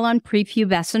were all on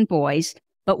prepubescent boys.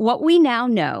 But what we now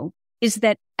know is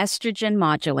that estrogen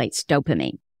modulates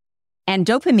dopamine. And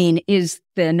dopamine is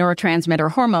the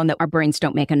neurotransmitter hormone that our brains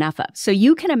don't make enough of. So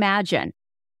you can imagine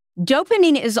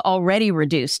dopamine is already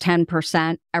reduced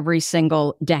 10% every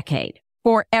single decade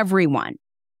for everyone.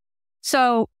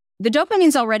 So the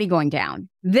dopamine's already going down.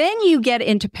 Then you get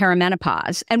into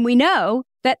perimenopause, and we know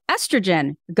that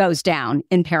estrogen goes down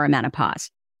in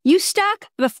perimenopause. You stack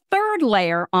the third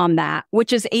layer on that,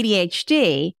 which is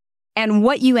ADHD, and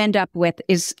what you end up with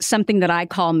is something that I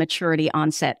call maturity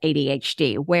onset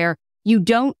ADHD, where you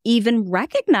don't even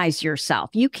recognize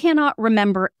yourself. You cannot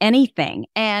remember anything.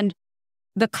 And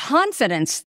the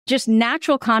confidence, just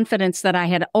natural confidence that I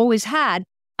had always had,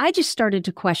 I just started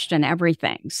to question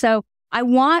everything. So I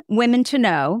want women to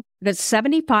know that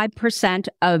 75%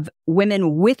 of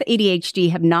women with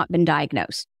ADHD have not been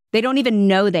diagnosed. They don't even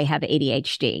know they have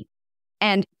ADHD.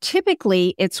 And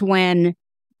typically it's when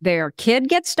their kid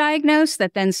gets diagnosed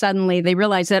that then suddenly they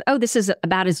realize that, oh, this is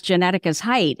about as genetic as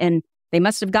height, and they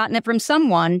must have gotten it from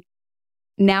someone.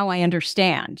 Now I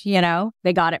understand,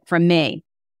 they got it from me.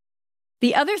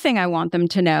 The other thing I want them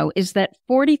to know is that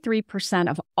 43%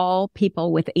 of all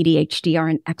people with ADHD are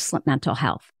in excellent mental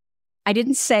health. I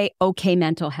didn't say okay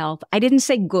mental health. I didn't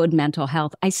say good mental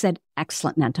health. I said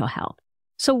excellent mental health.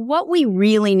 So what we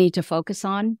really need to focus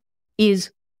on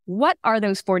is, what are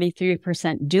those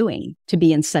 43% doing to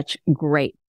be in such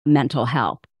great mental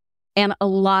health? And a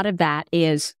lot of that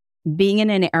is being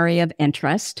in an area of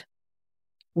interest,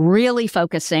 really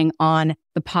focusing on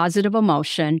the positive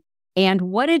emotion and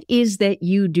what it is that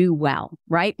you do well,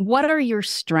 right? What are your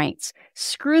strengths?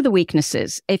 Screw the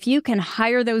weaknesses. If you can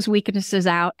hire those weaknesses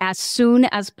out as soon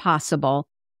as possible,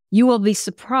 you will be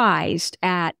surprised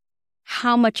at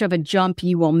how much of a jump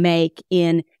you will make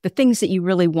in the things that you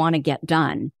really want to get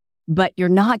done, but you're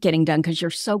not getting done because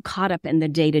you're so caught up in the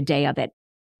day-to-day of it.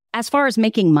 As far as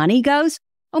making money goes,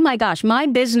 oh my gosh, my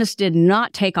business did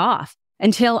not take off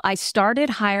until I started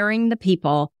hiring the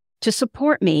people to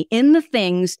support me in the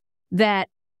things that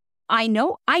I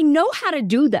know how to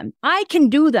do them. I can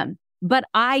do them, but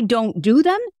I don't do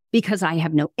them because I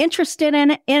have no interest in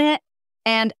it,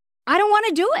 and I don't want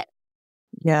to do it.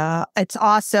 Yeah, it's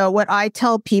also what I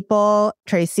tell people,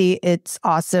 Tracy, it's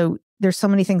also, there's so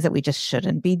many things that we just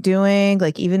shouldn't be doing.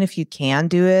 Like, even if you can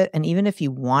do it, and even if you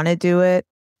want to do it,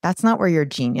 that's not where your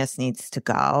genius needs to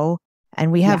go.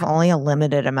 And we have only a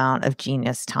limited amount of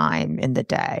genius time in the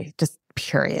day, just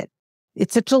period.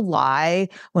 It's such a lie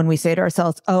when we say to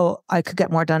ourselves, oh, I could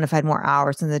get more done if I had more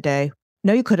hours in the day.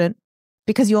 No, you couldn't,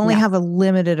 because you only have a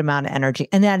limited amount of energy.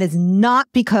 And that is not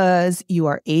because you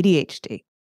are ADHD.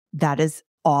 That is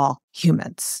all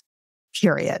humans,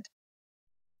 period.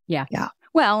 Yeah.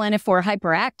 Well, and if we're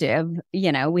hyperactive,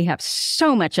 we have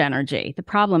so much energy. The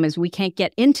problem is we can't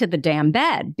get into the damn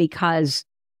bed because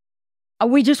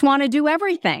we just want to do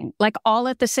everything, like all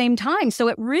at the same time. So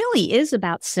it really is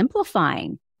about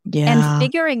simplifying and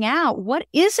figuring out, what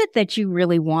is it that you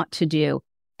really want to do?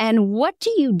 And what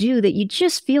do you do that you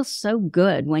just feel so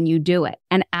good when you do it?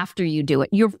 And after you do it,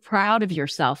 you're proud of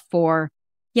yourself for,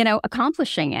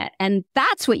 accomplishing it. And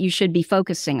that's what you should be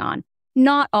focusing on.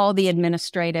 Not all the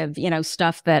administrative,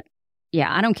 stuff that,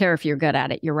 I don't care if you're good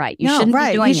at it. You're right. You shouldn't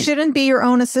be doing it. You shouldn't be your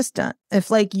own assistant.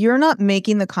 If you're not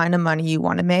making the kind of money you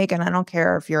want to make, and I don't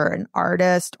care if you're an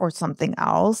artist or something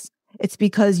else, it's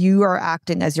because you are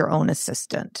acting as your own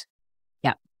assistant.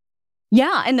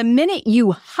 Yeah. And the minute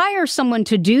you hire someone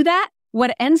to do that,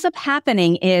 what ends up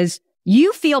happening is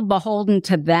you feel beholden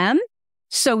to them.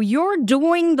 So you're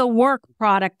doing the work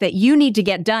product that you need to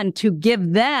get done to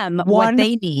give them what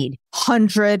they need.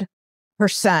 100%.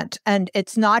 And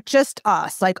it's not just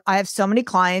us. Like, I have so many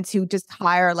clients who just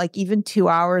hire even 2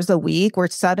 hours a week, where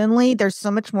suddenly they're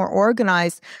so much more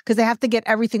organized because they have to get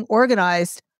everything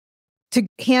organized to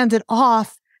hand it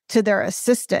off to their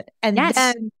assistant. And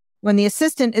then when the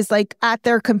assistant is at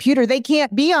their computer, they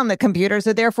can't be on the computer.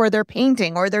 So therefore they're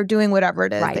painting or they're doing whatever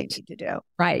it is they need to do.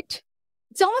 Right.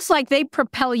 It's almost like they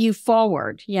propel you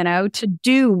forward, to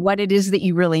do what it is that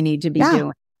you really need to be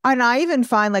doing. And I even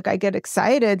find like I get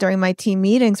excited during my team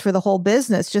meetings for the whole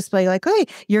business, just by like, hey,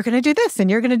 you're going to do this and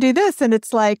you're going to do this. And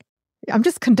it's like, I'm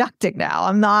just conducting now.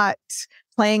 I'm not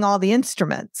playing all the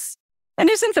instruments. And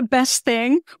isn't the best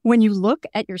thing when you look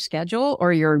at your schedule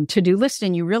or your to-do list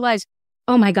and you realize,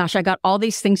 oh my gosh, I got all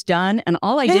these things done. And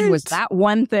all I did was that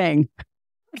one thing.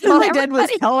 All I did was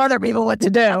tell other people what to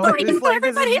do.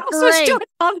 Everybody else was doing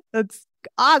it. That's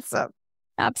awesome.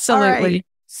 Absolutely. Right.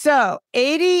 So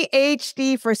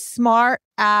ADHD for Smart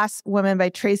Ass Women by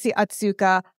Tracy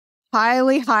Otsuka.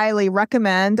 Highly, highly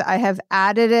recommend. I have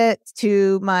added it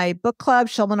to my book club,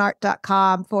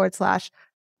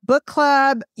 schulmanart.com/book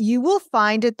club. You will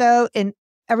find it though in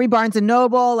every Barnes and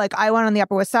Noble. Like I went on the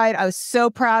Upper West Side. I was so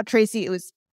proud, Tracy. It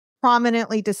was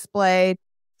prominently displayed.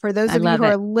 For those of you who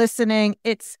are listening,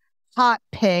 it's hot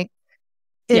pink.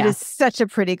 It is such a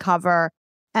pretty cover.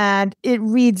 And it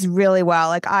reads really well.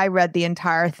 Like I read the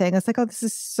entire thing. It's like, oh, this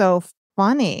is so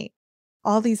funny.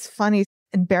 All these funny,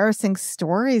 embarrassing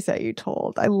stories that you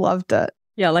told. I loved it.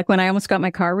 Yeah, like when I almost got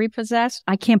my car repossessed.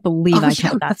 I can't believe I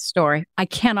told that story. I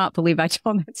cannot believe I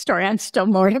told that story. I'm still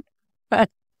mortified. But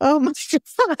oh my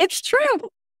God. It's true.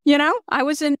 You know, I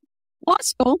was in law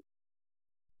school.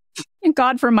 Thank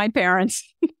God for my parents.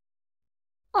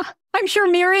 I'm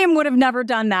sure Miriam would have never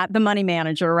done that. The money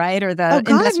manager, right? Or the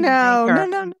investment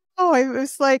banker. No. It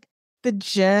was like the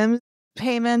gym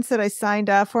payments that I signed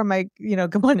up for, my,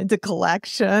 going into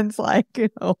collections, like,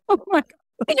 Oh my God.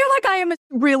 And you're like, I am a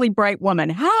really bright woman.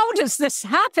 How does this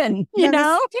happen? You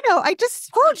know? I just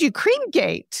told you,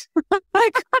 Creamgate.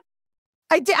 Like,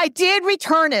 I did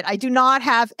return it. I do not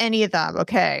have any of them.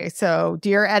 Okay. So,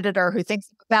 dear editor who thinks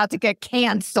it's about to get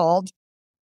canceled,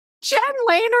 Jen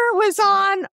Lehner was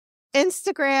on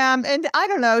Instagram and I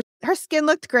don't know, her skin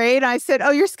looked great. I said,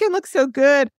 oh, your skin looks so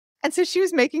good. And so she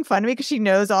was making fun of me because she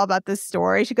knows all about this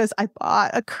story. She goes, I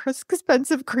bought a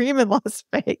expensive cream in Las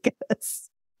Vegas.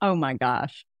 Oh my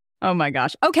gosh.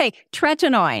 Okay.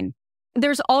 Tretinoin.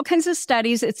 There's all kinds of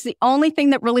studies. It's the only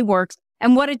thing that really works.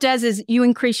 And what it does is you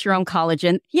increase your own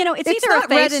collagen. It's either not a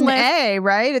facelift, Retin-A,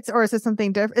 right? Or is it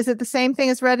something different? Is it the same thing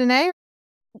as Retin-A?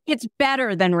 It's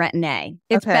better than Retin-A.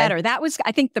 It's better. That was,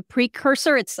 I think, the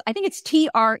precursor. I think it's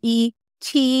TRETINOIN,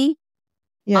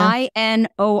 I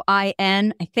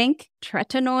think,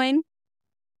 tretinoin.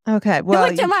 Okay. Well, I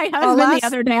looked at my husband the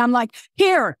other day. I'm like,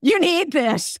 here, you need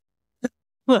this.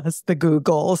 That's the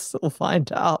Googles. We'll find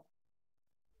out.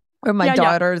 Or my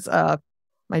daughter's, my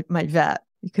vet,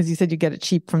 because you said you get it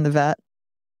cheap from the vet.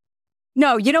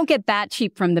 No, you don't get that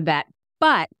cheap from the vet.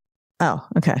 But. Oh,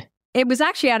 okay. It was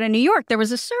actually out of New York. There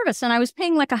was a service and I was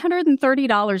paying like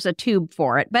 $130 a tube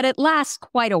for it, but it lasts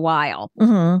quite a while.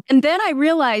 Mm-hmm. And then I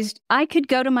realized I could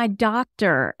go to my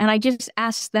doctor and I just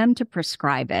asked them to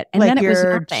prescribe it. And like then it was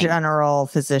nothing. General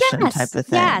physician type of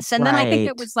thing. Yes. And then I think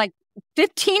it was like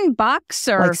 $15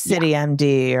 or like City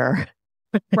MD or.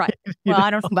 Right. Well, I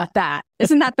don't know about that.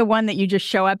 Isn't that the one that you just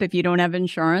show up if you don't have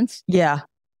insurance? Yeah.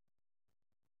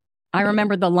 I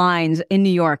remember the lines in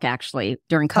New York, actually,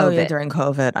 during COVID. Oh, yeah, during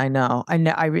COVID. I know.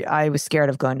 I was scared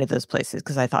of going to those places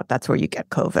because I thought that's where you get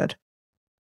COVID.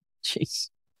 Jeez.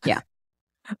 Yeah.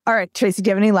 All right, Tracy, do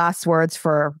you have any last words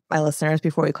for my listeners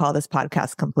before we call this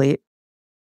podcast complete?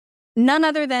 None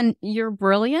other than you're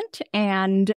brilliant.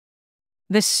 And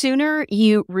the sooner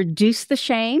you reduce the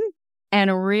shame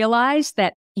and realize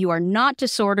that you are not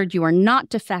disordered, you are not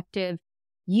defective,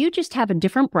 you just have a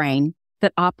different brain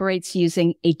that operates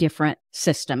using a different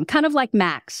system, kind of like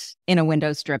Macs in a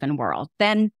Windows-driven world.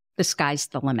 Then the sky's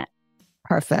the limit.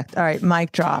 Perfect. All right,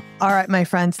 mic drop. All right, my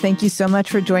friends, thank you so much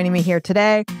for joining me here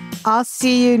today. I'll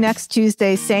see you next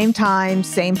Tuesday, same time,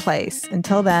 same place.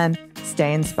 Until then,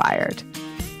 stay inspired.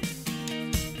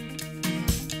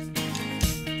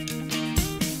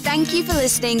 Thank you for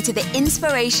listening to the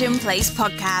Inspiration Place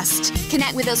podcast.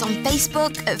 Connect with us on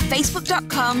Facebook at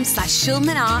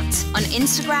facebook.com/SchulmanArt, on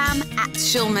Instagram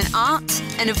 @SchulmanArt,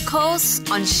 and of course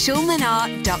on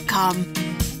schulmanart.com.